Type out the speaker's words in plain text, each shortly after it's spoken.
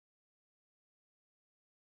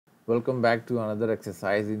Welcome back to another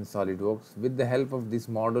exercise in SolidWorks. With the help of this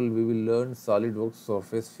model, we will learn SolidWorks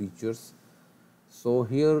surface features. So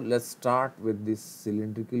here let's start with this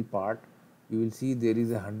cylindrical part. You will see there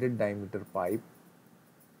is a 100 diameter pipe.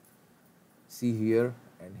 See here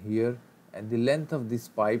and the length of this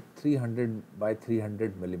pipe 300 by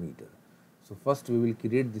 300 millimeter. So first we will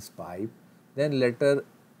create this pipe, then later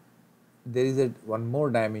there is a one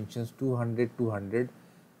more dimensions 200 200.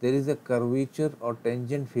 There is a curvature or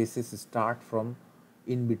tangent faces start from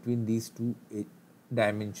in between these two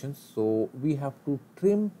dimensions, so we have to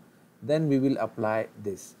trim, then we will apply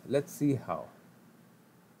this. Let's see how.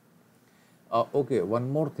 Okay, one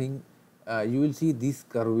more thing, you will see these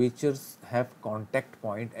curvatures have contact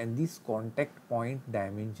point and this contact point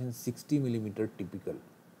dimension 60 millimeter typical,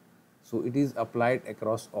 so it is applied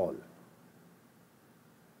across all.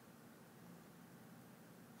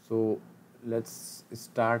 So let's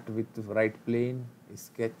start with the right plane,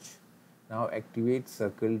 sketch. Now activate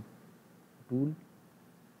circle tool,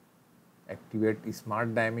 activate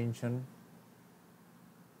smart dimension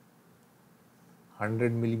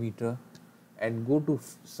 100 millimeter and go to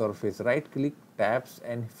surface, right click tabs,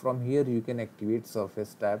 and from here you can activate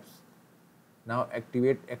surface tabs. Now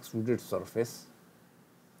activate extruded surface.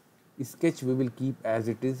 Sketch we will keep as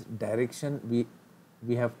it is. Direction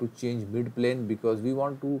we have to change mid plane because we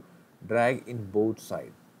want to drag in both sides.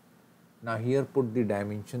 Now here put the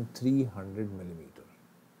dimension 300 millimeter.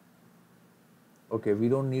 Okay, we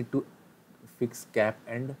don't need to fix cap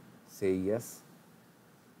end, say yes.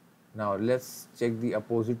 Now let's check the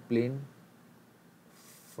opposite plane,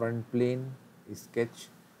 front plane, sketch.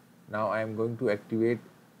 Now I am going to activate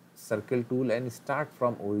circle tool and start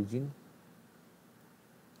from origin.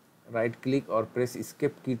 Right click or press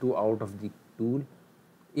escape key to out of the tool.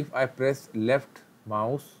 If I press left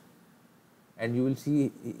mouse, and you will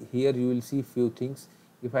see here, you will see few things.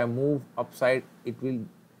 If I move upside, it will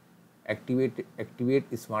activate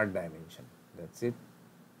smart dimension. That's it.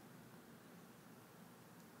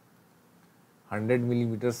 100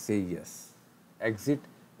 millimeters, say yes. Exit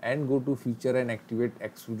and go to feature and activate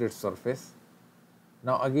extruded surface.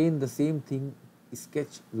 Now again the same thing,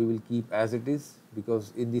 sketch we will keep as it is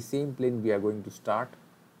because in the same plane we are going to start.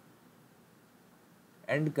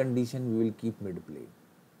 End condition we will keep mid plane.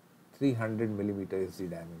 300 millimeter is the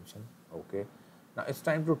dimension. Okay, now it's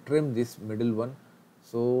time to trim this middle one,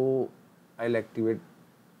 so I'll activate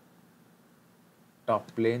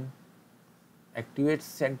top plane, activate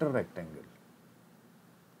center rectangle.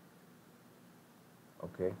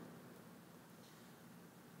 Okay,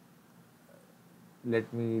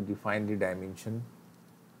 let me define the dimension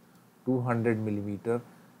 200 millimeter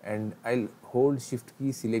and I'll hold shift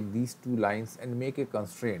key, select these two lines and make a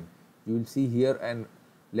constraint. You will see here and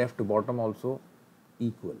left to bottom also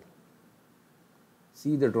equal.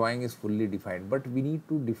 See, the drawing is fully defined, but we need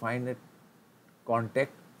to define a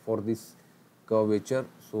contact for this curvature.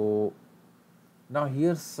 So now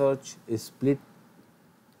here search is split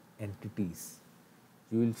entities.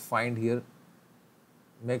 You will find here,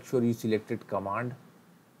 make sure you selected command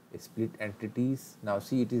split entities. Now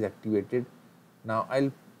see, it is activated. Now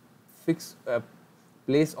I'll fix a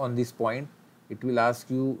place on this point. It will ask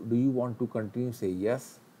you, do you want to continue? Say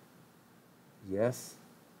yes. Yes.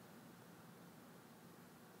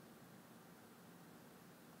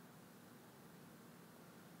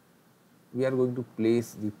 We are going to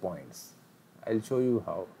place the points. I'll show you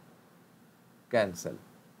how. Cancel.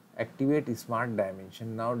 Activate smart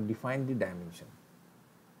dimension. Now define the dimension.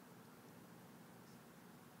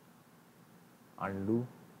 Undo.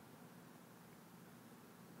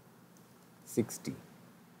 60.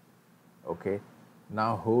 Okay.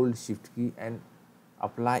 Now hold shift key and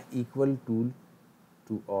apply equal tool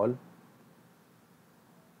to all.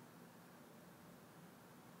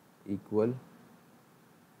 Equal.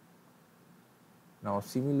 Now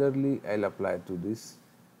similarly I'll apply to this.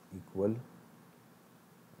 Equal.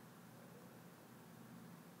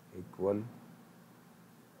 Equal.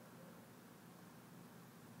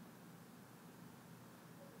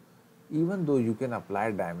 Even though you can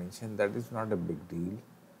apply dimension, that is not a big deal.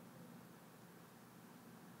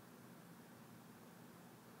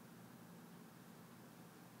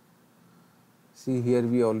 See, here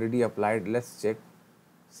we already applied. Let's check.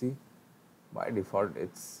 See, by default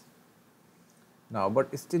it's now, but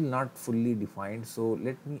it's still not fully defined. So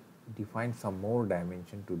let me define some more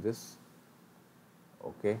dimension to this.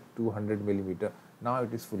 Okay, 200 millimeter. Now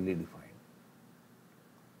it is fully defined.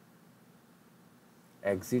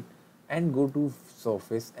 Exit and go to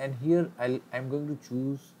surface, and here I'm going to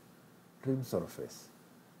choose trim surface.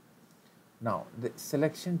 Now the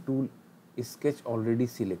selection tool is sketch already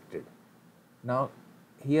selected. Now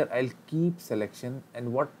here I'll keep selection,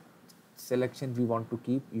 and what selection we want to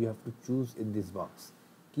keep, you have to choose in this box.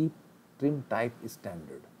 Keep trim type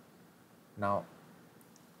standard. Now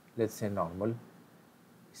let's say normal.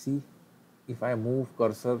 See, if I move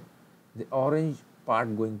cursor, the orange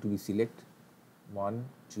part going to be select 1,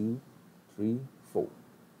 2, 3, 4.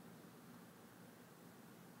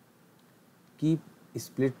 Keep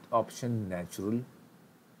split option natural.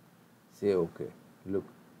 Say OK. Look,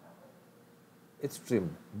 it's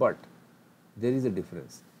trimmed, but there is a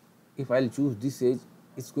difference. If I'll choose this edge,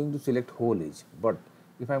 it's going to select whole edge, but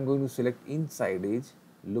if I'm going to select inside edge,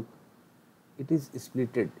 look, it is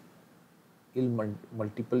splitted in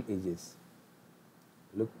multiple edges.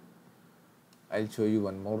 Look, I'll show you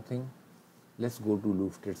one more thing. Let's go to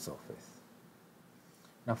lofted surface.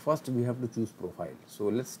 Now first we have to choose profile. So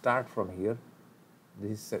let's start from here.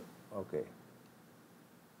 This is okay.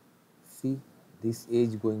 See, this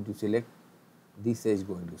edge going to select, this edge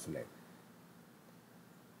going to select.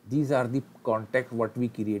 These are the contact what we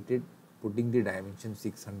created, putting the dimension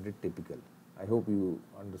 600 typical. I hope you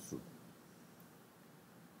understood.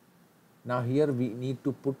 Now here we need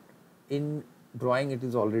to put in drawing, it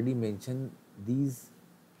is already mentioned, these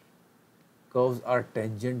curves are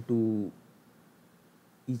tangent to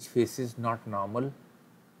each faces, not normal.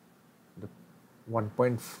 The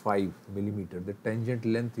 1.5 millimeter, the tangent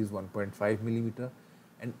length is 1.5 millimeter,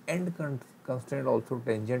 and end constraint also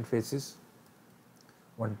tangent faces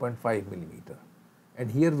 1.5 millimeter.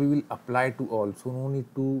 And here we will apply to all, so no need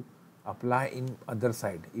to apply in other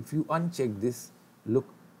side. If you uncheck this, look,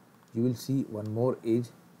 you will see one more edge.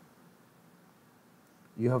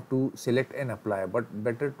 You have to select and apply, but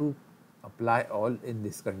better to apply all in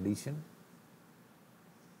this condition.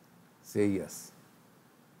 Say yes.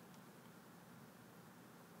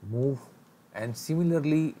 Move, and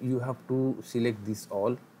similarly you have to select this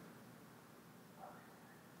all,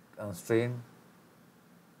 constraint,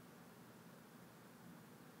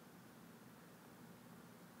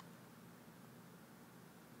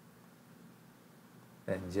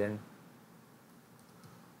 tangent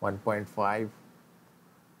 1.5,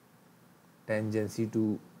 tangency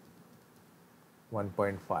to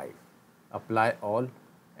 1.5, apply all,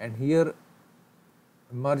 and here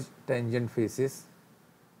merge tangent faces.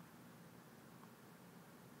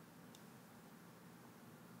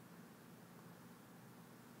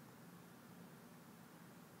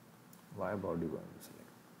 Why body going to select?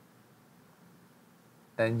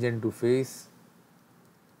 Tangent to face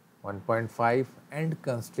 1.5 and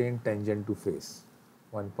constraint tangent to face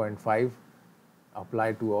 1.5,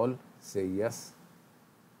 apply to all, say yes.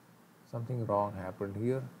 Something wrong happened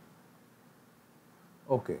here.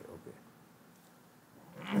 Okay.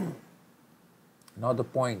 Now the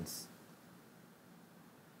points.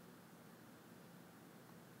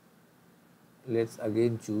 Let's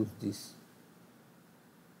again choose this.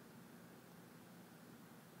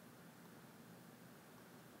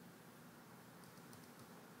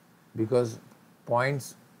 Because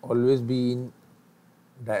points always be in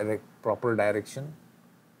proper direction.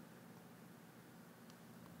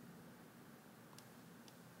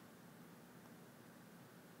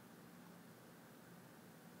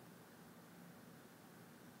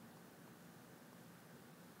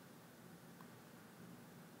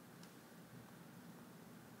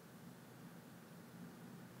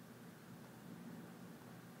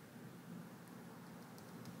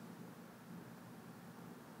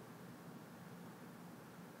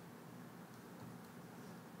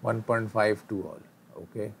 .5 to all.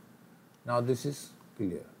 Okay. Now this is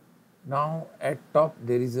clear. Now at top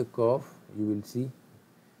there is a curve. You will see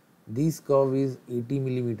this curve is 80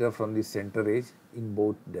 millimeter from the center edge in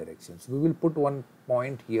both directions. We will put one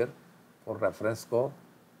point here for reference curve.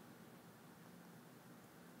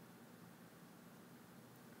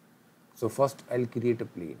 So first I'll create a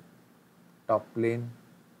plane. Top plane.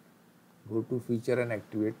 Go to feature and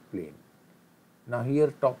activate plane. Now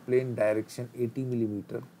here top plane direction 80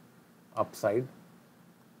 millimeter upside.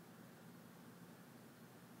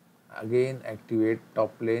 Again activate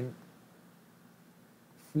top plane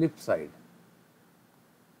flip side.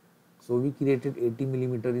 So we created 80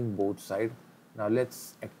 millimeter in both sides. Now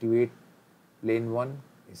let's activate plane 1,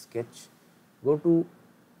 sketch. Go to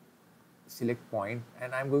select point,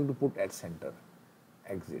 and I'm going to put at center.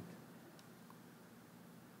 Exit.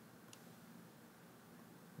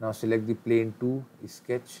 Now select the plane 2,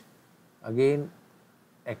 sketch. Again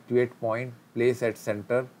activate point, place at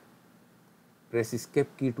center. Press escape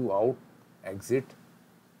key to out, exit.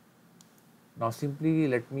 Now simply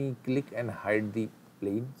let me click and hide the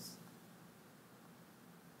planes.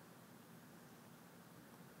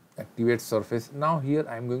 Activate surface. Now here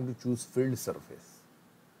I am going to choose filled surface.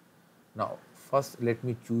 Now first let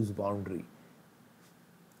me choose boundary.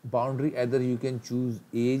 Boundary, either you can choose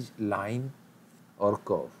edge, line or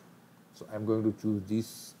curve. So I'm going to choose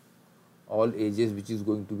this all edges, which is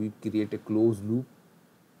going to be create a closed loop.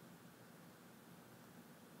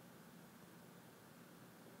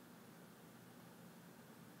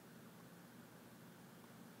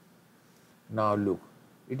 Now look,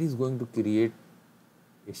 it is going to create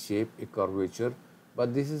a shape, a curvature,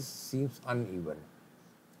 but this is seems uneven.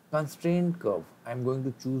 Constraint curve, I'm going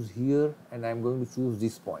to choose here and I'm going to choose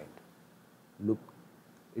this point. Look,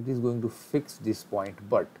 it is going to fix this point,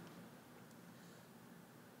 but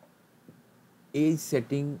edge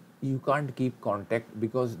setting you can't keep contact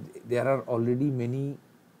because there are already many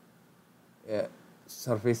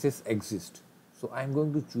surfaces exist. So I'm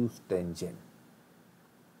going to choose tangent.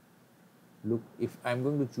 Look, if I'm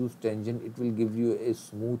going to choose tangent, it will give you a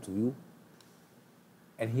smooth view,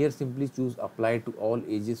 and here simply choose apply to all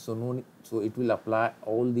edges. So no need, so it will apply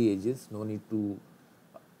all the edges, no need to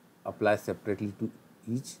apply separately to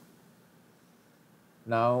each.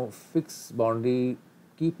 Now fix boundary,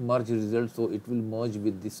 keep merge result, so it will merge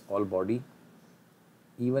with this all body.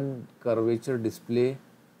 Even curvature display,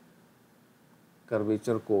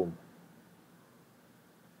 curvature comb,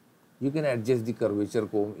 you can adjust the curvature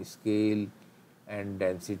comb scale and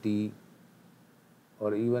density,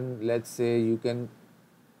 or even let's say you can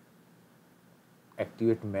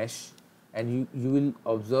activate mesh, and you will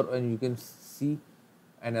observe and you can see,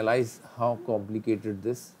 analyze how complicated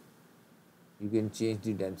this. You can change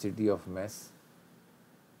the density of mesh,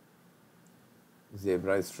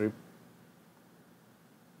 zebra strip.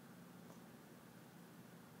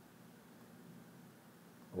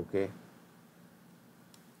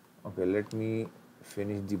 Okay, let me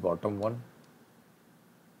finish the bottom one.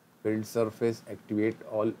 Filled surface, activate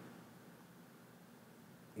all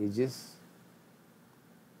edges.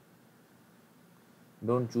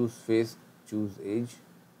 Don't choose face, choose edge.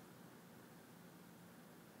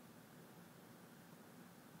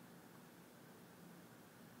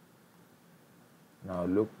 Now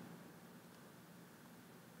look,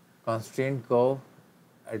 constraint curve,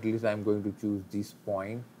 at least I am going to choose this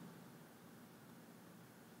point,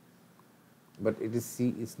 but it is,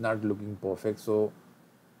 see, it's not looking perfect. So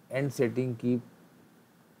end setting, keep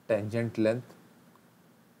tangent length,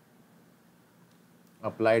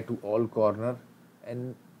 apply to all corner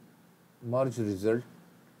and merge result.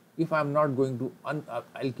 If I'm not going to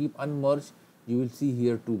I'll keep unmerge, you will see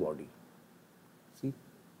here two body, see.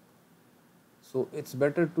 So it's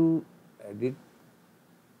better to edit,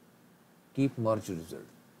 keep merge result.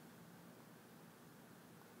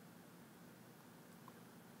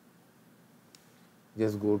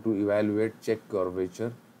 Just go to evaluate, check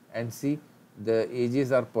curvature, and see the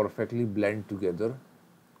edges are perfectly blend together.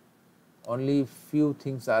 Only few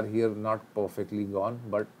things are here not perfectly gone,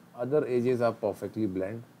 but other edges are perfectly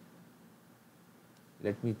blend.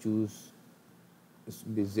 Let me choose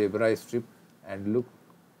the zebra strip and look,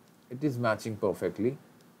 it is matching perfectly.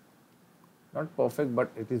 Not perfect,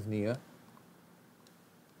 but it is near.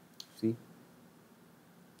 See.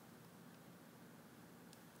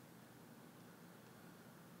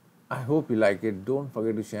 I hope you like it. Don't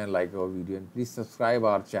forget to share and like our video, and please subscribe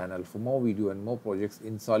our channel for more video and more projects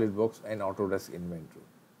in SolidWorks and Autodesk Inventor.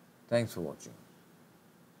 Thanks for watching.